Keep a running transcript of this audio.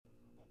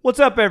What's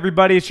up,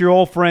 everybody? It's your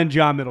old friend,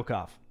 John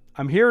Middlecoff.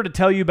 I'm here to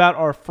tell you about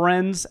our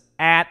friends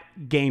at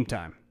Game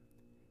Time.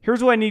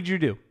 Here's what I need you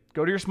to do.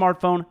 Go to your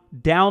smartphone,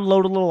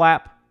 download a little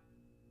app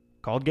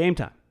called Game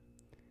Time.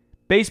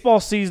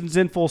 Baseball season's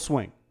in full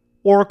swing.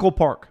 Oracle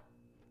Park.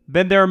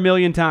 Been there a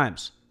million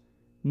times.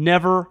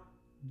 Never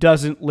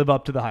doesn't live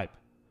up to the hype.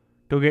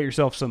 Go get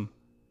yourself some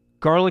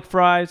garlic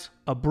fries,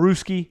 a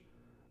brewski,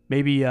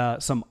 maybe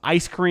some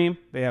ice cream.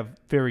 They have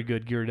very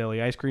good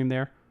Ghirardelli ice cream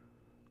there.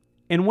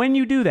 And when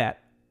you do that,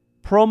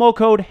 promo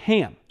code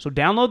HAM. So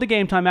download the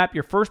Game Time app.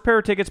 Your first pair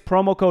of tickets,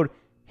 promo code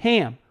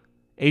HAM,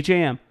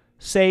 H-A-M,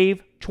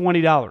 save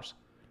 $20.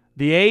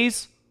 The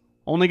A's,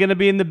 only going to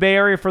be in the Bay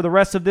Area for the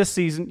rest of this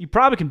season. You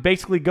probably can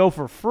basically go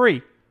for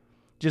free.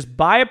 Just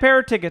buy a pair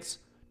of tickets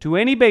to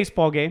any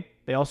baseball game.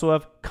 They also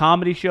have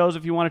comedy shows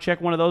if you want to check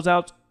one of those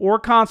out, or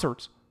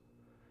concerts.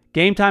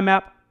 Game Time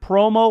app,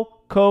 promo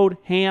code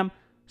HAM,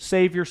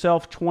 save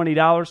yourself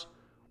 $20.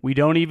 We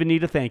don't even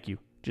need a thank you.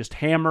 Just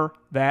hammer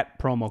that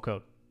promo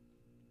code.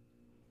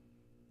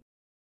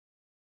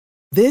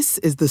 This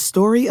is the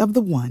story of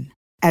the one.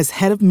 As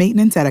head of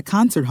maintenance at a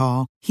concert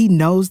hall, he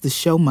knows the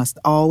show must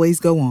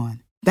always go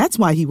on. That's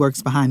why he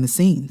works behind the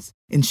scenes,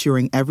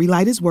 ensuring every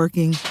light is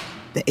working,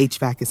 the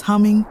HVAC is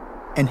humming,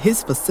 and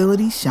his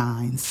facility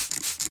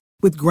shines.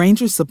 With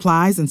Grainger's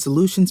supplies and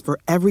solutions for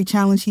every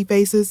challenge he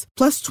faces,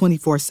 plus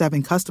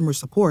 24/7 customer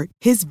support,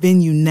 his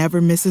venue never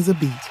misses a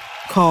beat.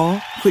 Call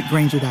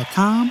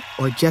quickgrainger.com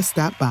or just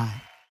stop by.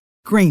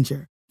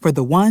 Grainger, for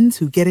the ones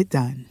who get it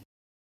done.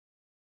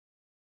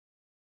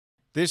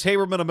 This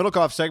Haberman and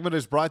Middlecoff segment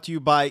is brought to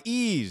you by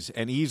Ease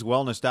and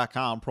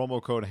EaseWellness.com,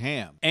 promo code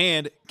HAM,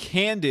 and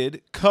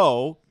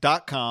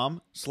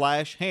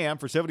CandidCo.com/HAM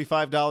for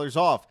 $75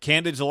 off.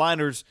 Candid's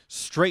aligners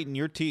straighten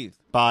your teeth.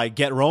 By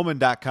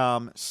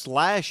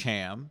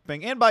GetRoman.com/HAM,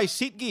 and by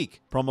SeatGeek,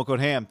 promo code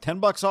HAM,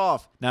 $10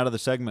 off. Now to the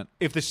segment.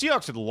 If the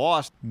Seahawks had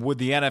lost, would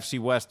the NFC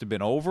West have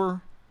been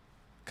over?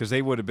 Because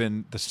they would have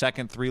been the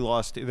second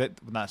three-loss team,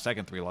 not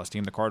second three-loss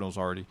team, the Cardinals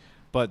already.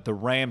 But the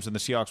Rams and the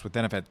Seahawks would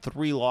then have had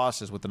 3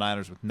 losses with the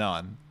Niners with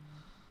none.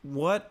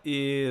 What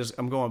is,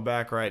 I'm going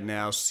back right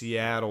now,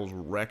 Seattle's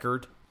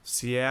record?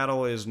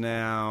 Seattle is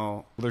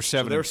now... Well, they're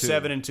 7-2. They're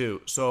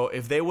 7-2. So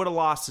if they would have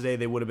lost today,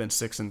 they would have been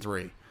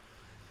 6-3.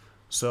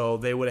 So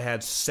they would have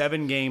had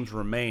 7 games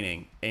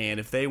remaining. And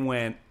if they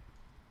went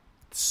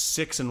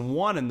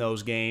 6-1 in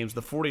those games,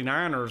 the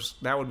 49ers,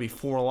 that would be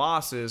 4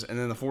 losses. And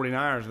then the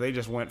 49ers, they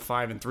just went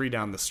 5-3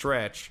 down the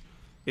stretch.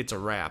 It's a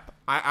wrap.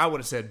 I would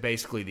have said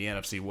basically the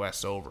NFC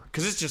West's over.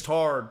 Because it's just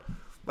hard.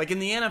 Like in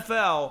the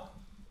NFL,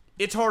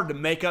 it's hard to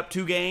make up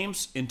 2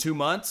 games in 2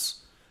 months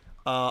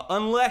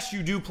unless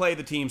you do play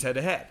the teams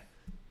head-to-head.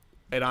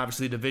 And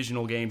obviously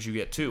divisional games you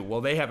get 2.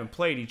 Well, they haven't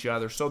played each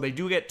other, so they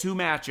do get 2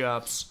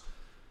 matchups.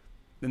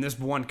 Then this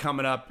one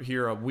coming up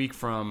here a week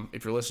from,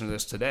 if you're listening to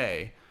this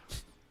today.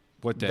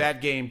 What day?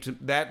 That game.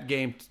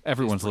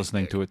 Everyone's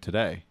listening to it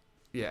today.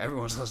 Yeah,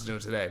 everyone's listening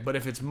to it today. But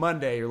if it's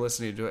Monday, you're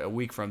listening to it a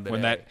week from today.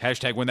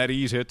 When that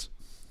ease hits.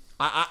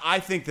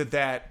 I think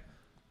that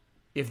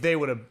if they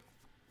would have,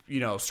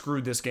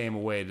 screwed this game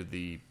away to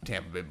the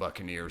Tampa Bay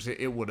Buccaneers,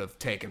 it would have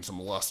taken some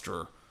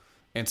luster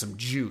and some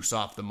juice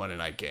off the Monday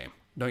night game.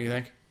 Don't you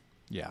think?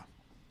 Yeah.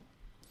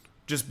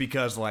 Just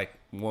because,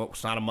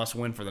 it's not a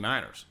must-win for the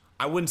Niners.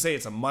 I wouldn't say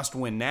it's a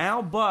must-win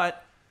now,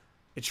 but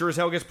it sure as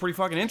hell gets pretty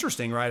fucking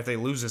interesting, right, if they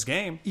lose this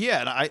game.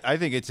 Yeah, and I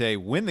think it's a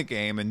win the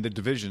game, and the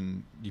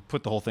division, you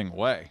put the whole thing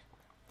away.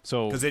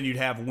 Because then you'd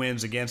have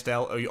wins against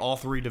all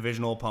 3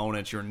 divisional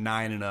opponents. You're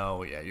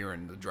 9-0. Yeah, you're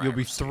in the driver's seat. You'll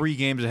be 3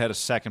 games ahead of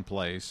second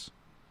place.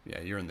 Yeah,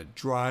 you're in the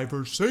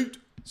driver's seat.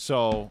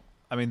 So,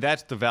 I mean,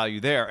 that's the value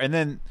there. And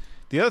then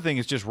the other thing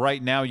is just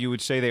right now you would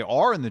say they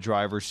are in the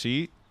driver's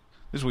seat.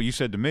 This is what you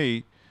said to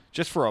me,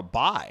 just for a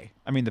bye.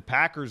 I mean, the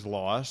Packers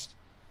lost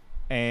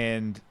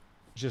and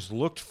just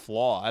looked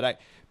flawed.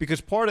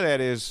 Because part of that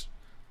is,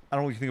 I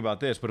don't know what you think about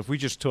this, but if we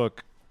just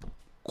took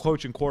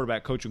coaching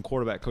quarterback,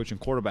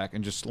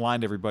 and just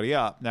lined everybody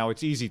up. Now,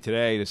 it's easy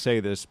today to say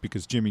this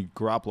because Jimmy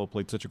Garoppolo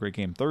played such a great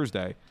game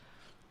Thursday.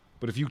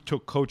 But if you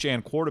took coach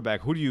and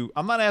quarterback,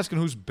 I'm not asking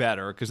who's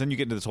better because then you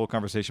get into this whole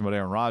conversation about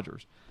Aaron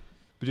Rodgers.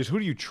 But just who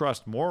do you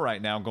trust more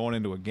right now going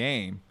into a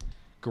game?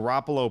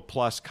 Garoppolo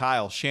plus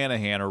Kyle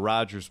Shanahan or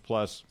Rodgers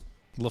plus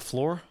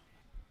LaFleur?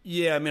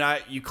 Yeah, I mean,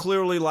 you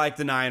clearly like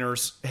the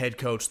Niners head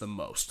coach the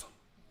most.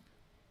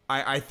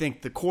 I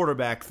think the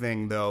quarterback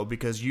thing, though,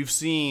 because you've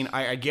seen,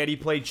 I get he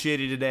played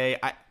shitty today.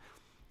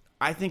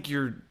 I think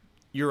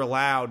you're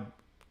allowed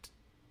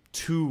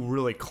 2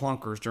 really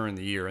clunkers during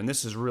the year, and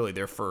this is really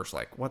their first,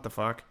 what the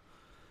fuck?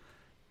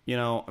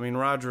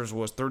 Rodgers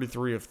was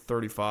 33 of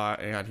 35,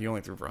 and he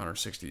only threw for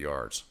 160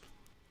 yards.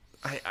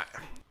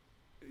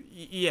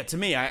 To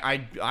me,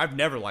 I've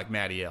never liked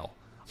Matty L.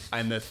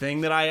 And the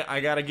thing that I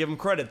got to give him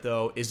credit,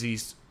 though, is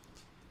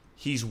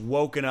he's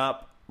woken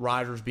up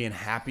Rodgers being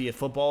happy at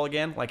football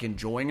again,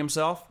 enjoying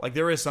himself.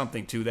 There is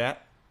something to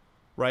that,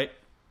 right?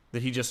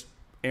 That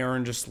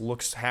Aaron just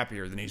looks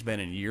happier than he's been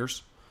in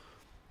years.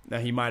 Now,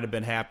 he might have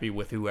been happy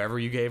with whoever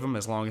you gave him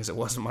as long as it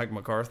wasn't Mike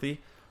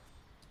McCarthy.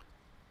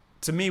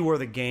 to me, where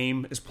the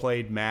game is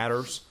played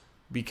matters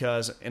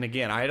because, and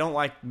again, I don't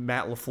like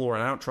Matt LaFleur,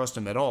 and I don't trust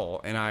him at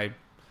all, and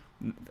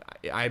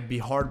I'd be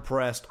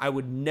hard-pressed. I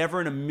would never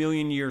in a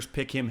million years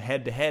pick him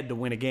head-to-head to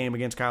win a game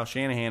against Kyle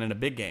Shanahan in a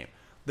big game.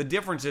 The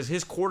difference is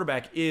his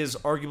quarterback is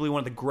arguably one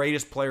of the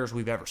greatest players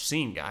we've ever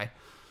seen, guy.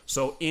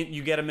 So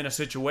you get him in a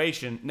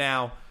situation.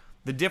 Now,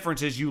 the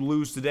difference is you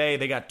lose today.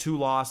 They got 2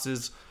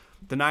 losses.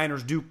 The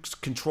Niners do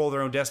control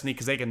their own destiny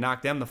because they can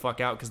knock them the fuck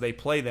out because they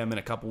play them in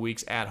a couple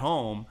weeks at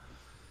home.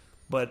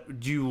 But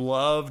do you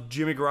love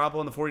Jimmy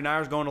Garoppolo and the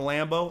 49ers going to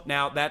Lambeau?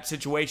 Now, that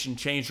situation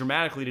changed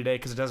dramatically today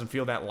because it doesn't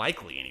feel that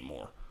likely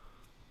anymore.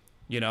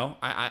 You know,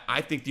 I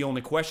think the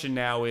only question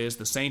now is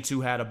the Saints who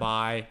had a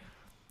bye.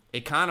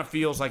 It kind of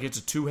feels like it's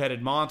a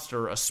two-headed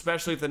monster,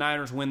 especially if the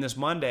Niners win this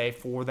Monday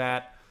for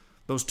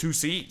those 2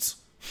 seeds.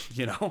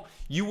 You know,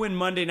 you win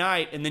Monday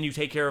night and then you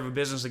take care of a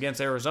business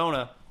against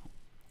Arizona.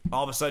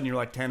 All of a sudden you're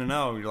like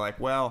 10-0. You're like,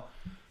 well,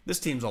 this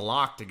team's a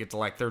lock to get to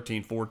like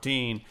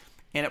 13-14.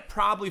 And it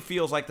probably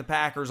feels like the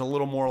Packers a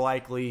little more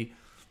likely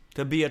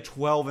to be a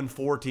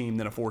 12-4 team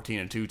than a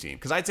 14-2 team.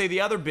 Because I'd say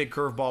the other big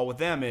curveball with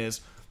them is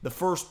the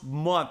first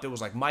month it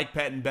was like Mike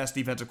Pettin, best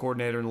defensive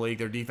coordinator in the league.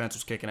 Their defense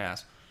was kicking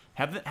ass.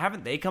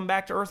 Haven't they come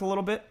back to earth a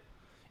little bit?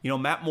 You know,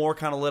 Matt Moore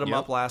kind of lit them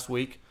up last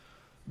week.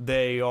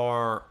 They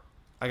are,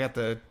 I got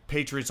the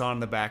Patriots on in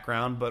the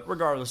background, but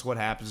regardless of what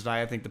happens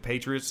tonight, I think the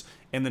Patriots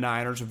and the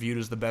Niners are viewed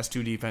as the best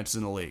 2 defenses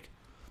in the league.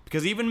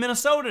 Because even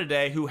Minnesota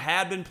today, who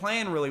had been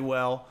playing really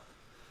well,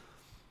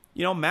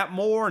 you know, Matt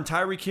Moore and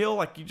Tyreek Hill,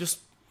 like you just,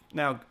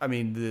 now, I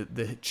mean,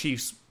 the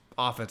Chiefs'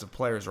 offensive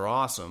players are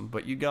awesome,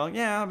 but you go,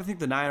 yeah, I think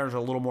the Niners are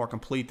a little more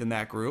complete than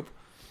that group.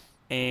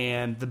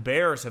 And the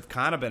Bears have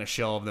kind of been a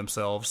shell of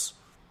themselves,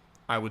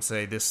 I would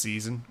say, this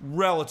season,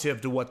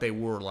 relative to what they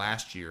were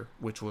last year,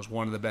 which was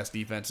one of the best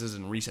defenses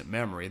in recent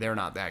memory. They're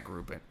not that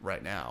group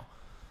right now.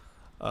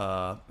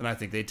 And I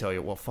think they tell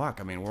you, well, fuck,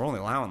 I mean, we're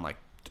only allowing, like,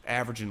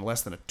 averaging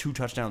less than 2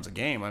 touchdowns a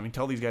game. I mean,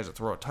 tell these guys to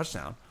throw a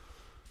touchdown,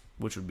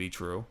 which would be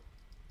true.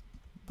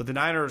 But the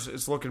Niners,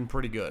 it's looking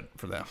pretty good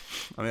for them.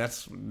 I mean,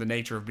 that's the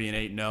nature of being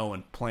 8-0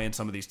 and playing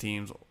some of these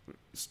teams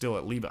still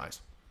at Levi's.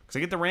 Because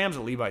they get the Rams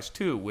at Levi's,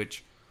 too,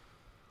 which...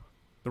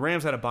 The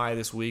Rams had a bye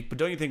this week, but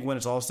don't you think when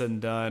it's all said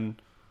and done,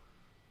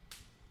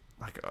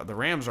 like the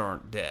Rams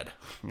aren't dead?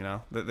 You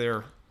know,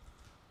 they're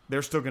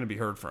still going to be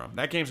heard from.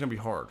 That game's going to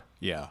be hard.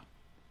 Yeah.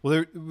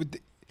 Well,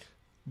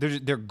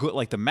 they're good.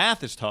 Like the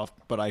math is tough,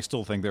 but I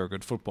still think they're a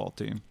good football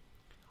team.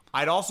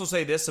 I'd also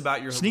say this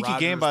about your sneaky Rodgers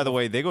game, by the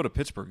way. They go to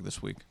Pittsburgh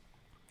this week.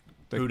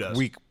 Who does?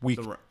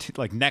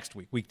 Like next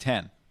week, week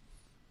 10.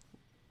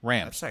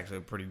 Rams. That's actually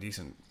a pretty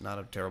decent, not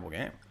a terrible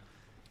game.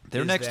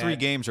 Their next 3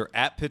 games are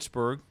at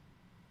Pittsburgh,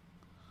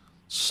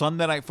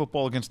 Sunday Night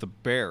Football against the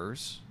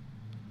Bears,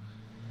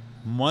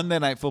 Monday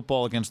Night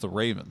Football against the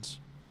Ravens.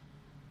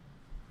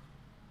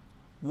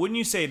 Wouldn't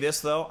you say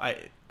this, though?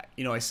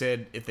 I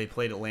said if they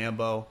played at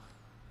Lambeau,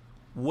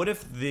 what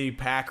if the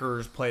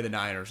Packers play the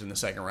Niners in the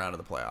second round of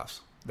the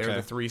playoffs? They're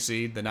the 3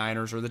 seed, the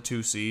Niners are the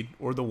 2 seed,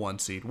 or the 1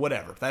 seed,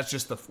 whatever. That's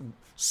just the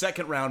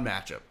second round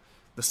matchup.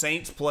 The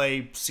Saints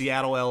play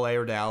Seattle, LA,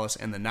 or Dallas,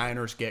 and the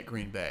Niners get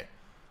Green Bay.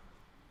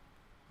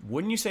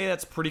 Wouldn't you say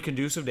that's pretty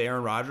conducive to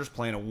Aaron Rodgers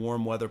playing a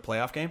warm weather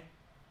playoff game?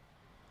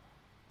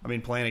 I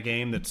mean, playing a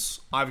game that's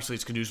obviously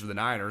it's conducive to the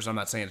Niners. I'm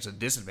not saying it's a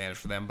disadvantage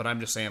for them, but I'm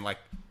just saying like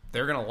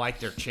they're going to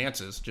like their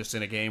chances just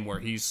in a game where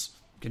he's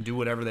can do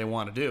whatever they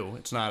want to do.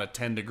 It's not a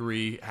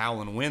 10-degree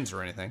howling winds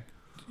or anything.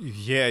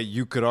 Yeah,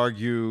 you could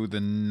argue the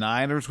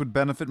Niners would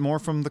benefit more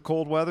from the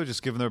cold weather,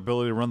 just given their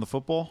ability to run the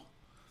football.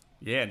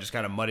 Yeah, and just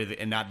kind of muddy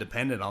and not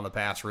dependent on the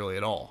pass really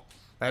at all.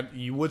 That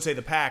you would say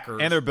the Packers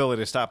and their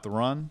ability to stop the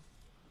run.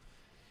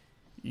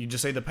 You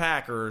just say the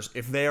Packers,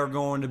 if they are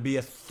going to be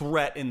a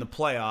threat in the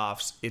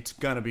playoffs, it's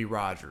going to be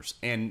Rodgers.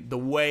 And the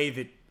way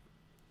that,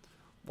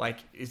 like,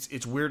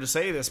 it's weird to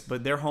say this,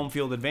 but their home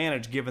field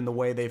advantage, given the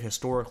way they've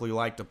historically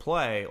liked to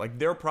play, like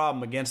their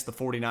problem against the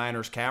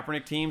 49ers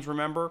Kaepernick teams,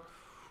 remember,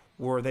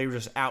 where they were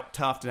just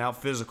out-toughed and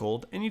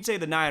out-physicaled. And you'd say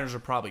the Niners are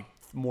probably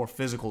more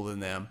physical than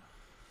them.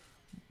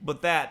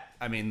 But that,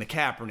 I mean, the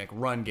Kaepernick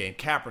run game,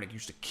 Kaepernick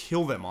used to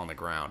kill them on the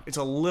ground. It's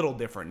a little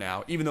different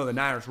now. Even though the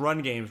Niners run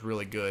game is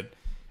really good,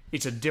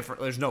 it's a different,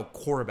 there's no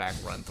quarterback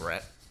run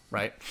threat,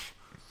 right?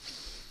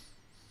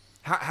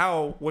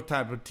 What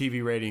type of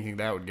TV rating do you think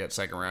that would get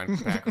second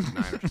round Packers and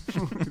Niners?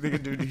 You think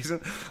it'd do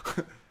decent?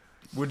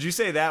 Would you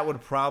say that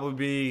would probably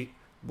be,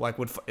 like,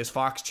 is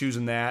Fox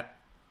choosing that?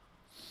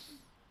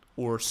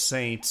 Or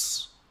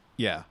Saints?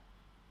 Yeah.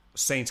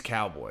 Saints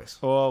Cowboys.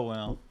 Oh,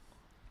 well.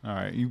 All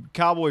right.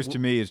 Cowboys to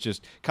me is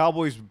just,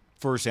 Cowboys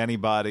versus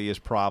anybody is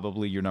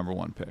probably your number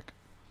 1 pick.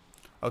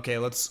 Okay,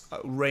 let's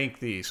rank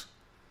these.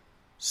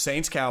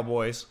 Saints,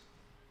 Cowboys,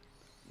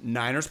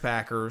 Niners,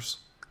 Packers.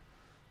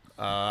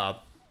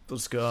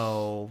 Let's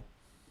go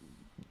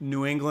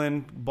New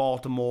England,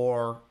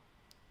 Baltimore,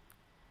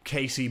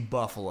 KC,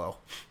 Buffalo.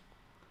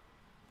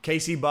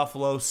 KC,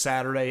 Buffalo,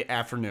 Saturday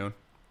afternoon.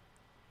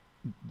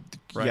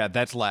 Right? Yeah,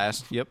 that's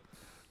last. Yep.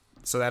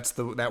 So that's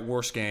that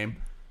worst game.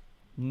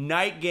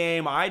 Night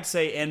game, I'd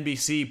say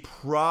NBC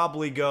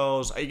probably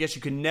goes. I guess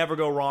you can never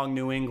go wrong,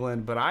 New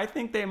England, but I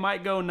think they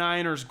might go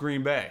Niners,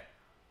 Green Bay.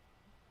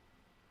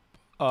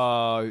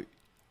 You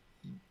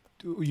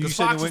say Fox New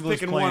is England's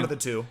picking playing one of the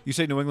two. You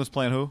say New England's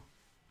playing who?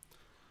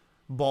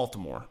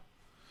 Baltimore.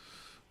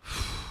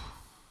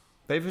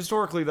 They've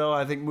historically, though,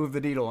 I think moved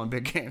the needle on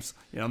big games.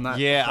 I'm not.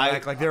 Yeah, I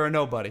act like they're a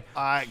nobody.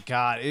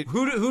 It.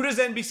 Who does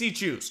NBC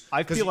choose?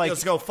 I feel like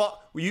let's go.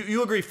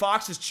 You agree?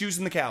 Fox is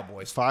choosing the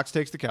Cowboys. Fox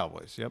takes the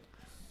Cowboys. Yep.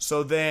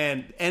 So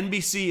then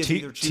NBC is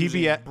either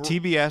choosing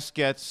TBS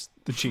gets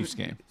the Chiefs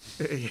game.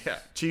 Yeah,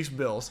 Chiefs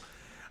Bills.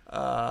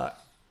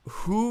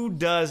 Who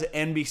does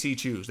NBC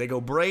choose? They go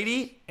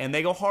Brady and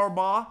they go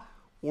Harbaugh,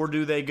 or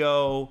do they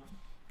go,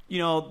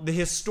 the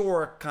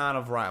historic kind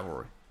of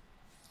rivalry?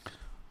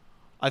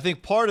 I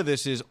think part of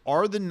this is,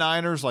 are the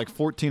Niners like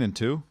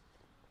 14-2?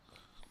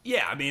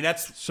 Yeah, I mean it'd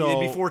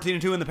be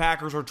 14-2, and the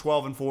Packers are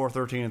 12-4,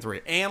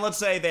 13-3. And let's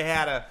say they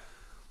had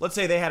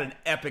an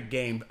epic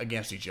game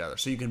against each other,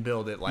 so you can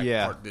build it like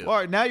part two. All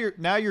right,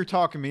 now you're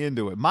talking me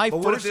into it. But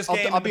what if this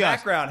game in the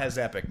background has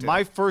epic too?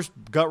 My first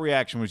gut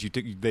reaction was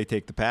they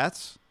take the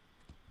Pats,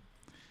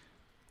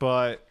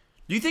 but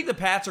do you think the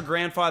Pats are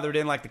grandfathered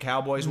in like the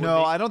Cowboys would be?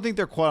 No, I don't think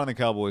they're quite on the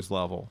Cowboys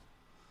level.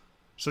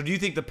 So do you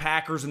think the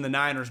Packers and the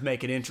Niners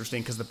make it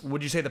interesting? Because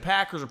would you say the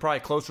Packers are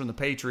probably closer than the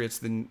Patriots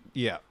than?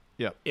 Yeah.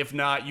 If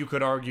not, you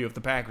could argue if the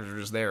Packers are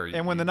just there.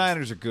 And when the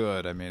Niners are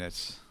good, I mean,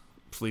 it's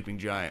sleeping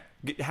giant.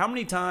 How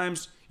many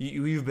times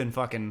you've been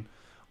fucking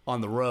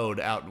on the road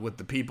out with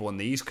the people in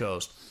the East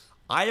Coast?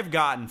 I have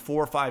gotten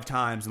 4 or 5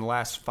 times in the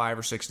last 5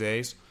 or 6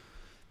 days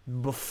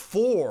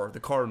before the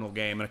Cardinal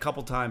game, and a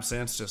couple times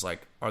since, just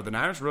like, are the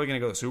Niners really going to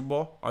go to the Super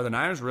Bowl? Are the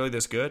Niners really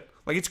this good?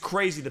 Like, it's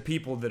crazy the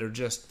people that are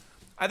just.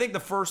 I think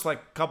the first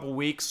couple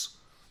weeks,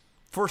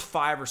 first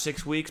 5 or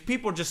 6 weeks,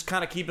 people just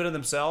kind of keep it to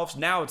themselves.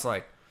 Now it's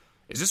like,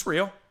 is this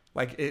real?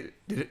 Like,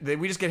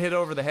 did we just get hit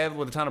over the head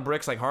with a ton of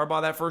bricks like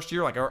Harbaugh that first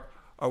year? Like, are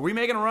we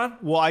making a run?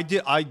 Well, I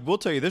did. I will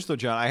tell you this though,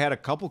 John. I had a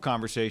couple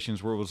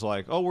conversations where it was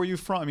like, "Oh, where are you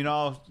from?"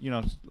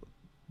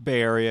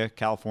 Bay Area,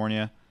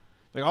 California.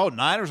 Like, "Oh,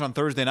 Niners on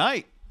Thursday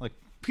night." Like,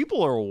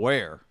 people are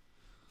aware.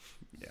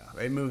 Yeah,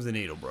 they move the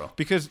needle, bro.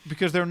 Because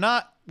they're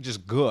not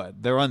just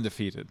good; they're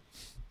undefeated.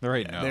 They're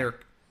 8-0.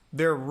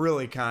 They're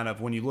really kind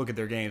of, when you look at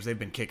their games, they've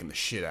been kicking the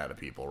shit out of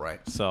people, right?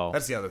 So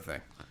that's the other thing.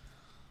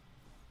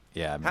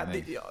 Yeah, I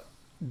mean,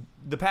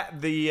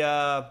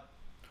 the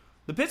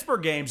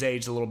Pittsburgh games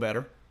aged a little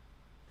better,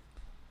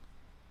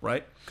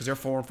 right? Because they're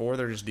 4-4,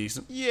 they're just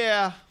decent.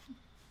 Yeah.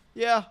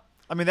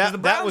 I mean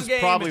that was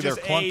probably their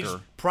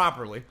clunker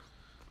properly.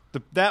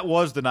 That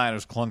was the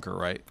Niners' clunker,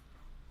 right?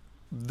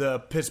 The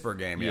Pittsburgh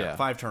game, yeah.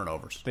 5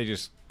 turnovers.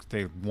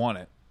 They won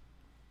it.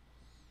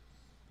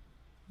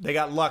 They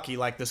got lucky.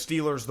 Like the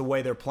Steelers, the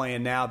way they're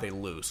playing now, they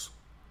lose.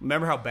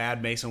 Remember how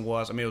bad Mason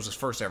was? I mean, it was his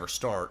first ever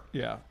start.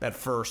 Yeah. That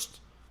first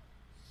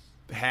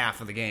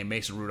half of the game,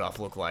 Mason Rudolph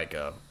looked like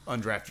a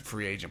undrafted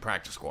free agent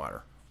practice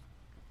squatter.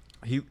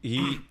 You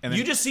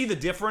just see the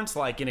difference,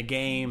 like in a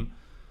game.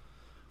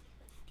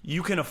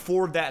 You can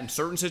afford that in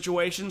certain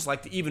situations.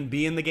 Like to even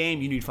be in the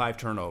game, you need 5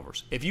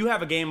 turnovers. If you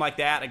have a game like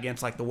that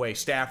against like the way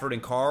Stafford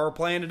and Carr are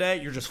playing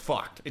today, you're just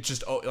fucked. It's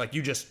just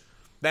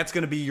that's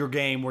going to be your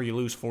game where you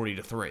lose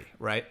 40-3,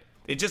 right?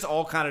 It just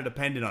all kind of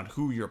depended on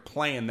who you're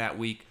playing that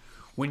week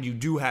when you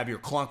do have your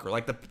clunker.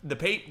 Like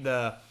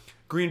the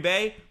Green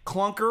Bay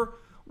clunker.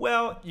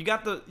 Well, you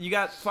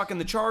got fucking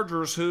the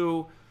Chargers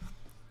who,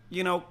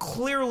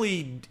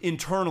 clearly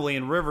internally,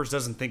 and Rivers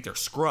doesn't think they're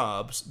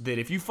scrubs, that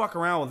if you fuck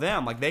around with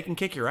them, like they can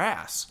kick your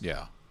ass.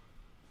 Yeah.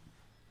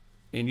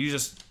 And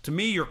to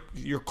me,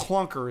 your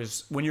clunker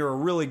is when you're a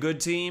really good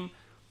team,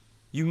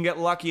 you can get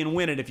lucky and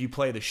win it if you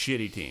play the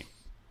shitty team.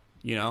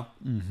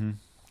 Mm-hmm.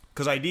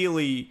 Because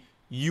ideally,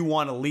 you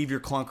want to leave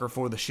your clunker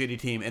for the shitty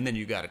team, and then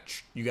you got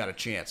a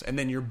chance, and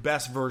then your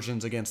best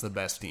versions against the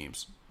best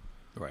teams.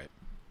 Right.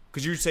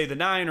 Because you say the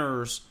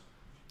Niners,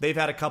 they've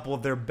had a couple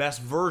of their best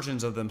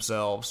versions of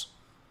themselves.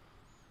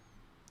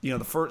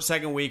 The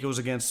second week it was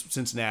against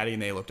Cincinnati,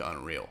 and they looked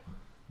unreal.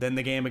 Then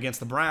the game against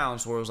the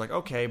Browns, where it was like,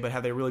 okay, but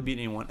have they really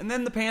beaten anyone? And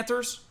then the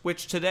Panthers,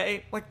 which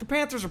today, like the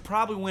Panthers are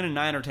probably winning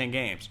 9 or 10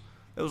 games.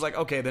 It was like,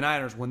 okay, the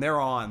Niners, when they're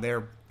on,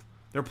 they're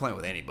playing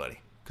with anybody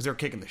because they're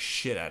kicking the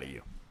shit out of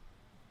you.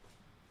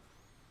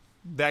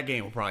 That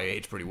game will probably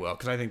age pretty well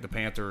because I think the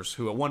Panthers,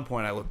 who at one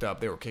point I looked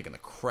up, they were kicking the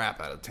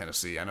crap out of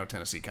Tennessee. I know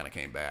Tennessee kind of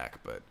came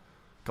back, but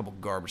a couple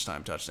garbage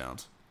time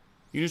touchdowns.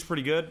 You know who's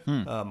pretty good?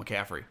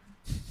 McCaffrey.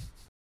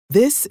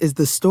 This is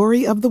the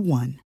story of the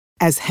one.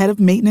 As head of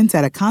maintenance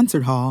at a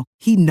concert hall,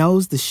 he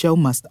knows the show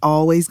must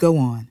always go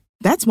on.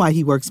 That's why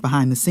he works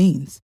behind the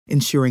scenes,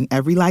 ensuring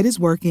every light is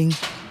working,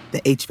 the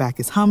HVAC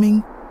is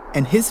humming,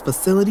 and his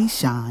facility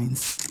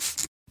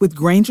shines. With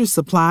Grainger's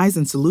supplies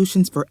and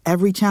solutions for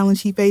every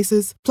challenge he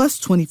faces, plus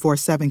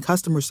 24/7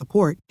 customer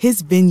support,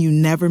 his venue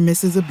never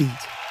misses a beat.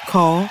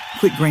 Call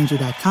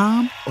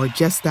quickgrainger.com or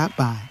just stop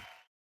by.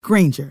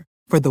 Grainger,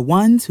 for the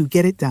ones who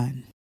get it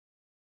done.